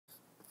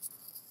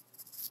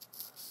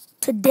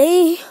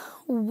Today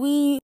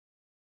we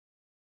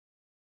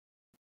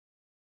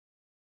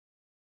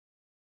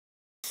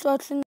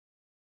searching.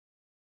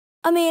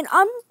 I mean,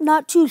 I'm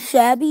not too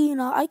shabby,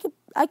 I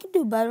could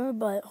do better,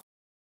 but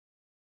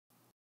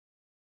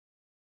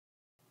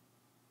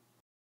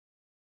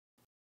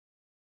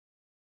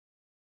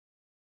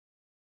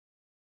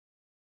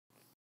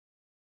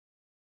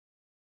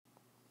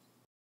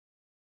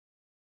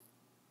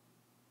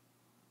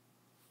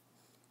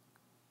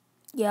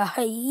yeah,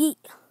 hey,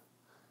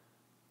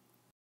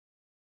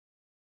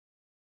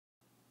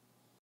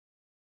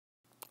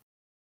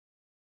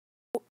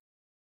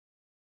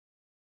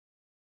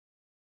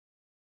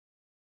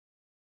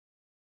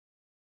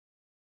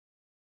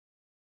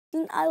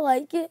 I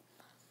like it.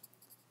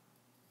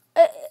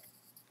 Uh,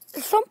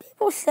 Some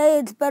people say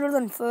it's better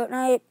than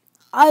Fortnite.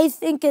 I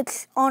think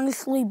it's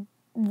honestly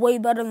way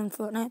better than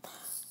Fortnite.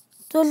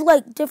 There's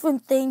like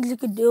different things you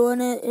could do in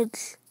it.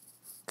 It's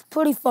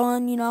pretty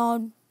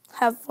fun,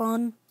 have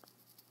fun.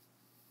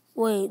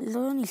 Wait, is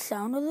there any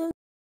sound of this?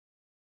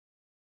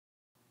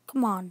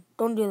 Come on,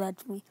 don't do that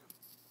to me.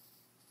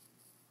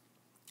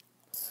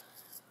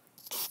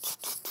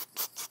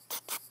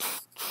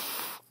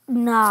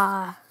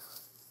 Nah,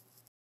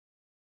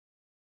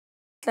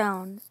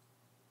 sound.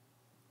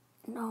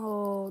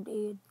 No,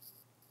 dude.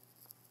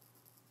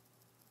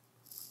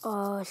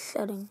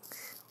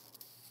 Settings.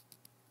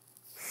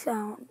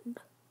 Sound.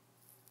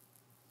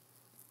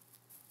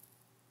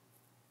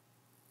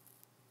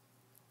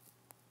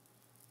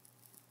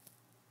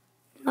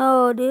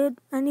 No, dude.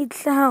 I need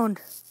sound.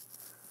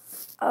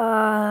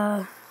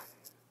 Uh.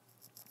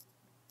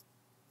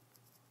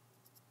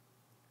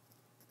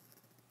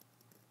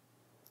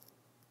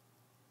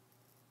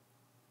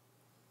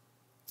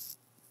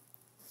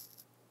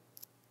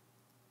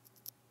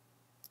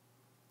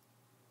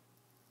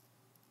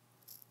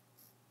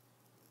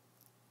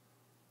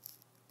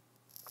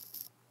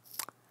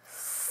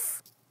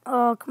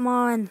 Oh, come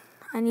on.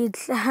 I need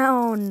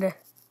sound.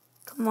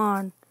 Come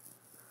on.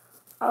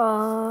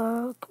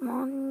 Come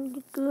on,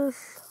 get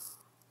this.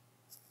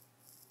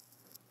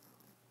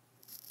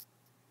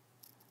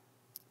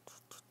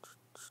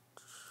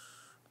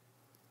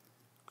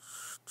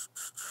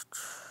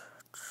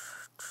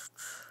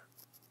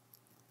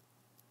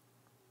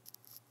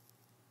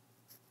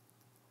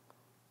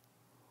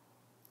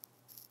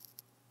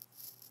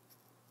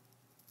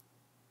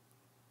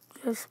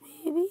 Just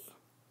maybe.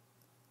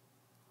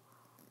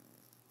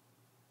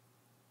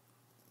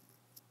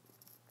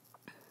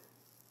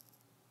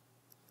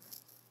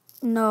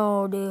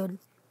 No, dude.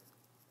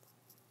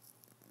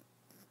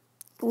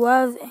 Do I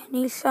have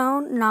any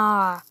sound?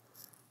 Nah.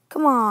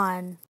 Come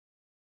on.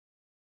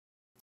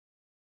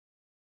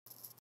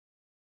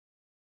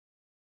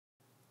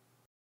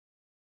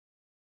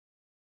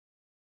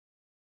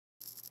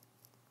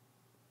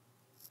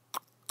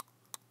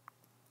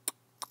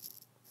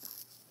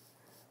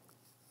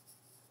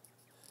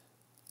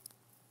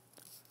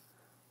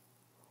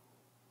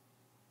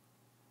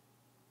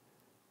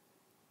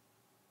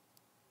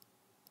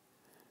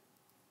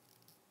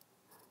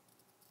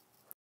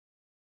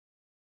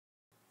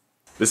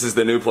 This is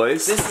the new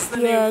place?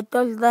 Yeah, it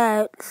does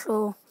that.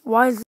 So,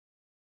 why is it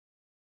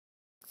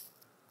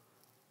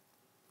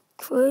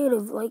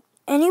creative? Like,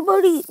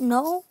 anybody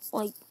know?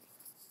 Like,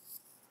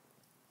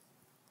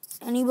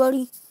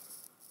 anybody?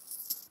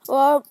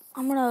 Well,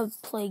 I'm gonna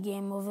play a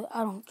game of it.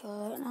 I don't care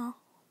right now.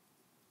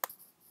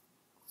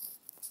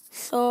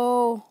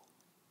 So,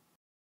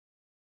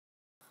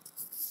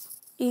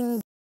 in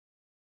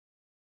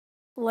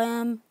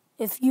Lamb,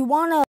 if you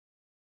wanna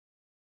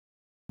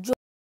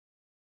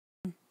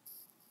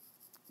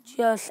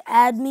just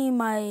add me,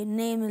 my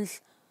name is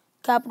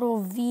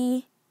capital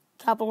V,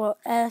 capital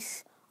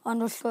S,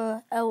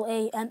 underscore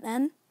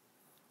LAMM.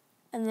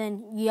 And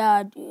then,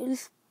 yeah, dude,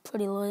 it's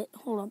pretty lit.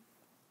 Hold on.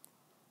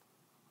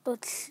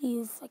 Let's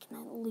see if I can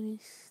at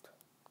least.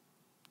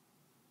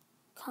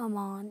 Come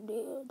on,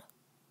 dude.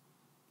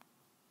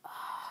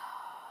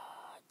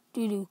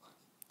 Doo-doo.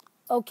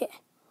 Okay.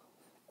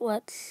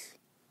 Let's.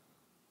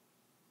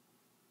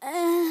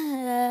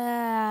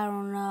 I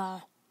don't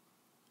know.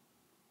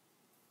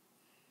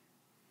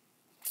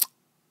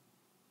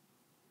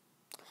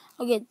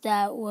 I'll get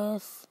that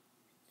with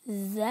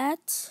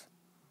that.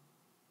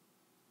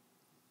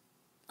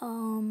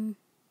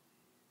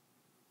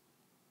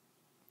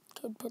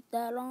 Could put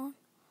that on.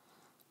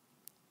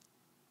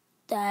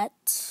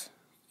 That.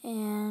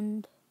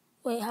 And.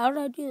 Wait, how did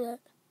I do that?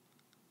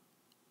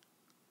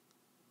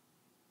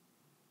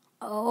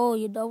 Oh,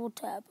 you double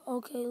tap.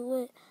 Okay,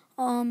 lit.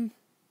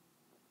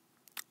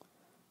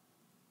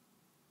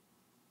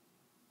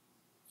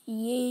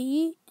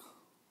 Yeah.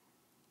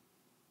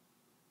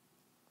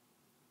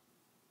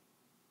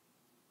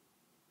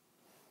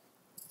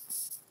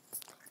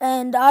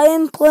 And I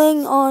am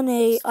playing on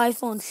a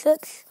iPhone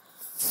 6.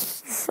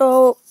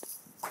 So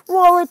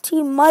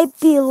quality might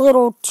be a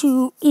little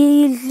too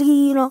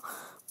easy,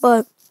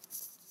 but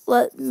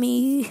let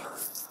me.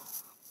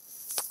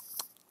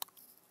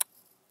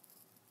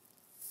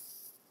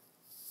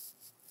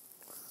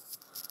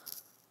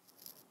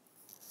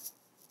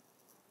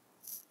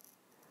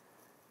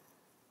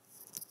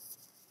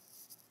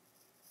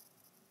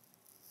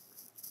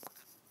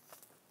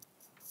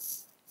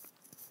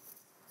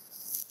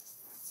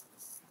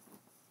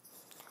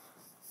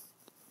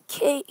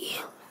 Okay.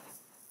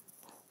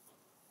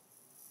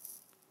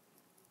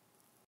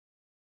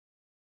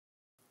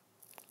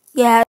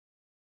 Yeah,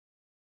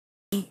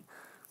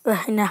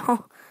 right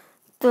now.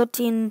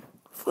 13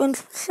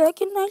 frames per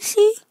second, I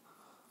see.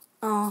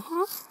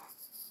 Uh-huh.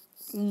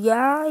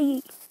 Yeah.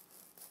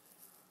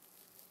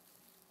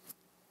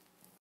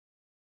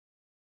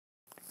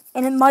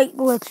 And it might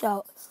glitch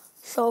out.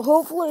 So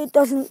hopefully it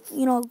doesn't,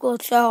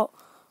 glitch out.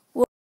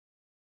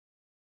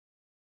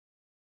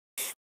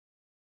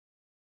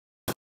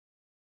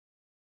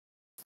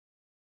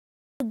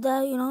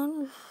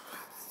 That,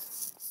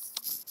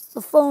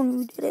 the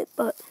phone did it,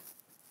 but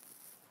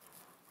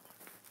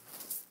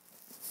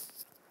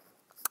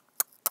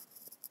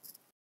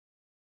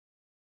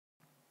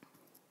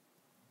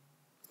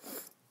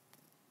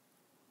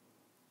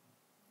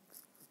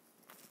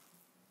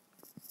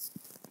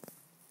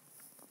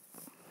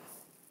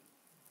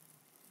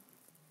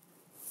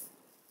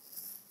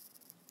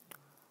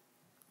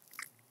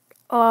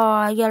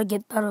I gotta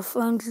get better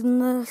phones than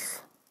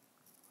this.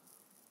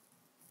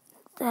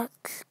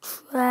 That's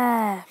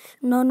trash.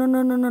 No, no,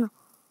 no, no, no, no.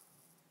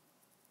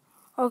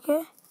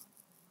 Okay.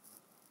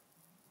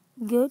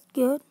 Good,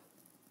 good.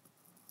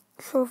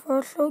 So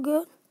far, so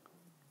good.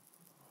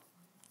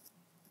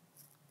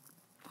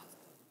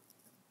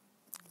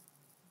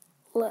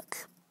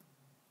 Let's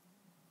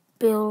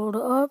build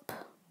up.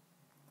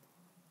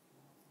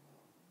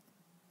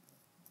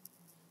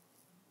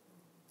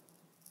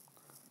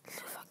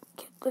 See if I can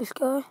get this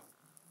guy.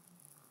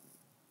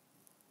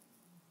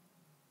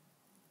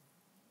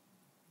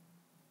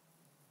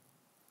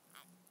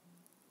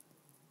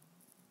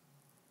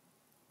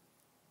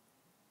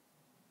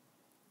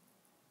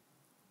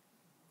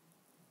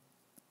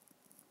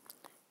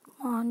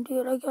 Come on,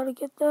 dude, I gotta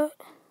get that.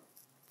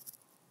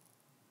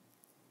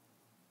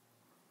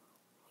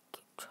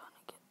 Keep trying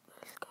to get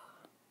this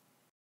guy.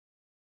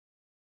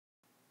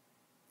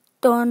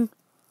 Done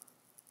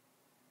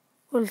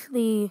with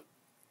the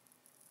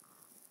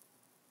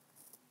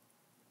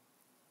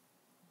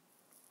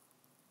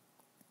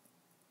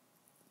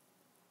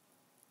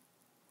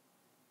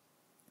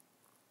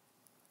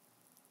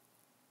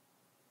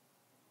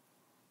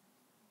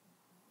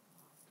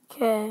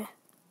okay.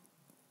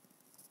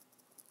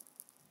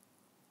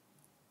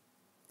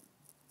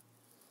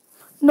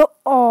 No,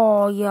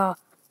 oh yeah,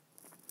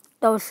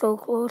 that was so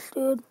close,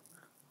 dude.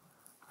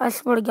 I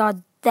swear to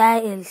God,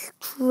 that is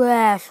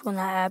trash when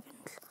that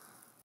happens.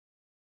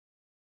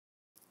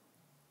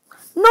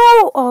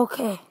 No,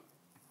 okay.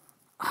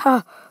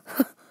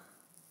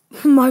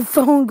 My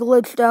phone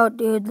glitched out,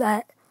 dude.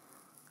 That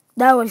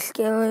was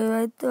scary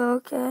right there.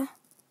 Okay,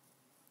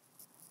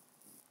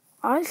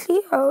 I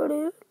see how it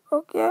is.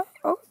 Okay,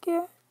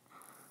 okay.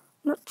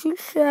 Not too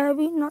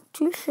shabby, not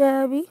too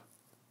shabby.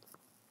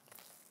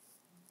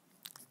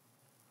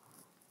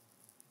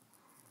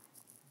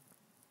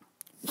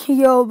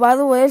 Yo, by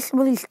the way, some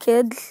of these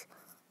kids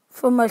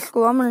from my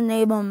school, I'm gonna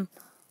name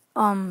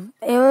them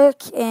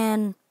Eric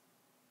and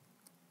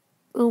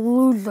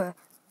Loser.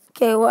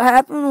 Okay, what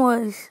happened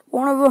was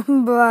one of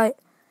them brought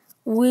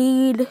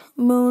weed,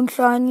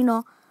 moonshine,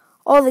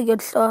 all the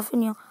good stuff,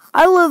 and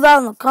I live out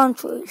in the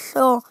country,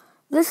 so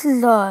this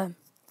is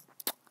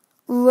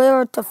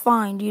rare to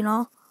find,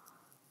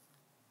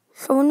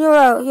 So when you're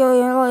out here,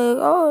 you're like,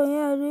 oh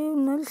yeah,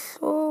 dude, that's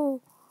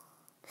so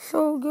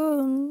good.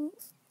 And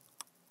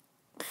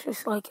it's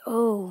just like,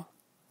 oh,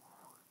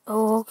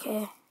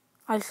 okay,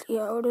 I see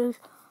how it is.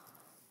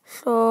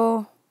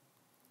 So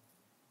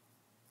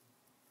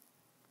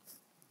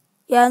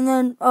yeah, and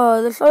then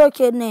this other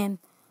kid named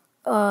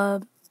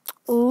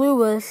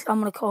Lewis, I'm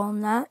gonna call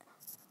him that.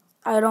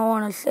 I don't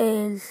want to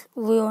say his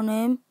real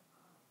name,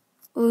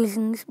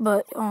 reasons,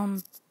 but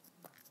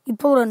he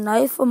pulled a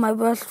knife on my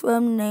best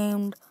friend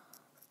named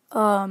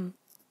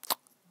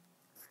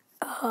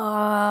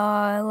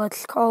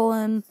let's call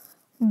him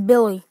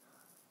Billy.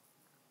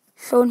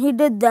 So when he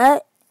did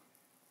that,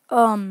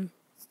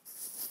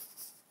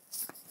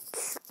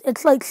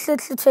 it's like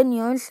 6 to 10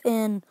 years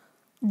in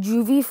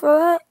juvie for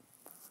that.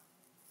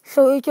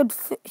 So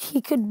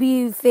he could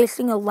be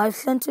facing a life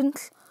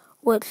sentence,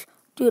 which,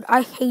 dude,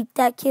 I hate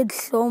that kid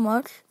so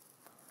much.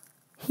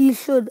 He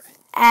should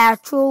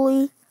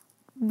actually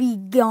be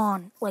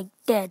gone, like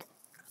dead.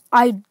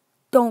 I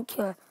don't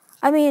care.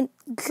 I mean,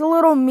 it's a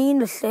little mean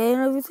to say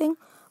and everything,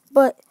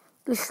 but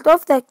the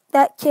stuff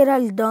that kid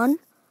has done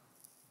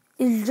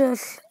is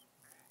just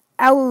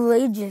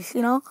outrageous,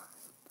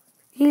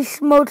 He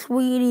smokes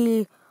weed,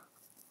 he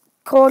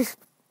calls,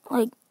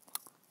 like,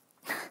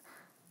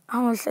 I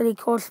almost said he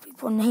calls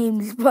people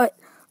names, but,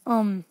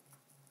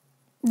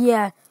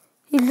 yeah.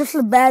 He's just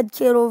a bad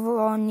kid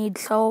overall and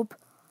needs help.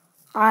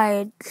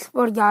 I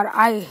swear to God,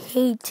 I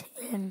hate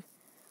him.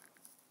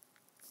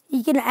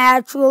 He can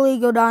actually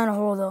go down a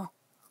hole, though.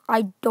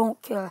 I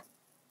don't care.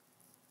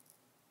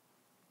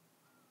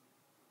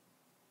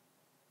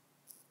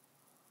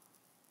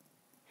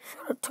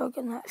 Should have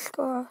taken that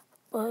scar,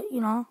 but,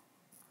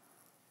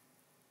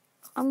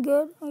 I'm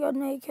good. I got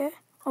an AK.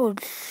 Oh,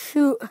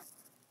 shoot.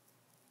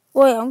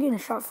 Wait, I'm getting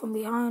shot from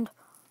behind.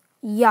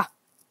 Yeah.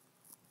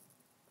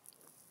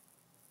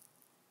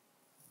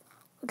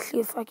 Let's see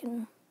if I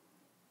can...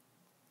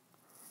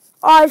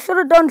 Oh, I should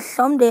have done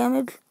some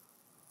damage.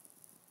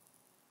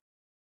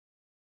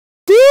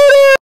 Dude!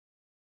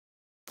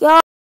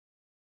 God.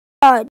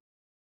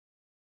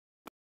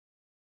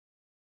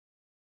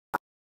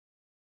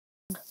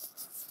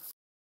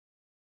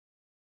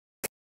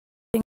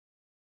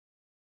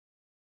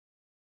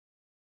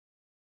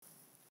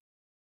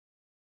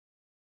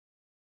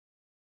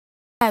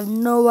 I have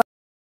no idea.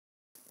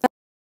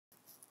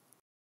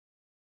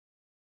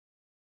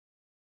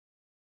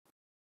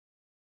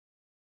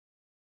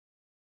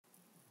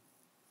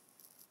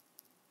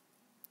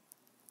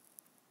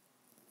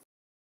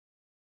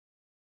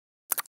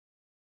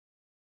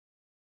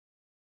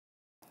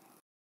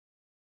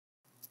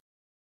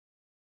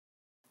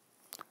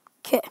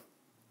 Okay.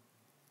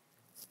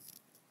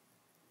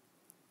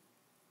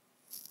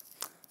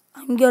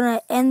 I'm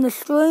gonna end the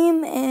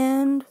stream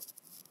and...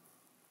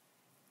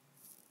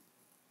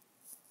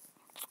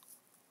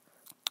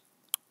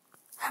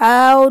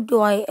 How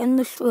do I end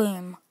the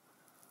stream?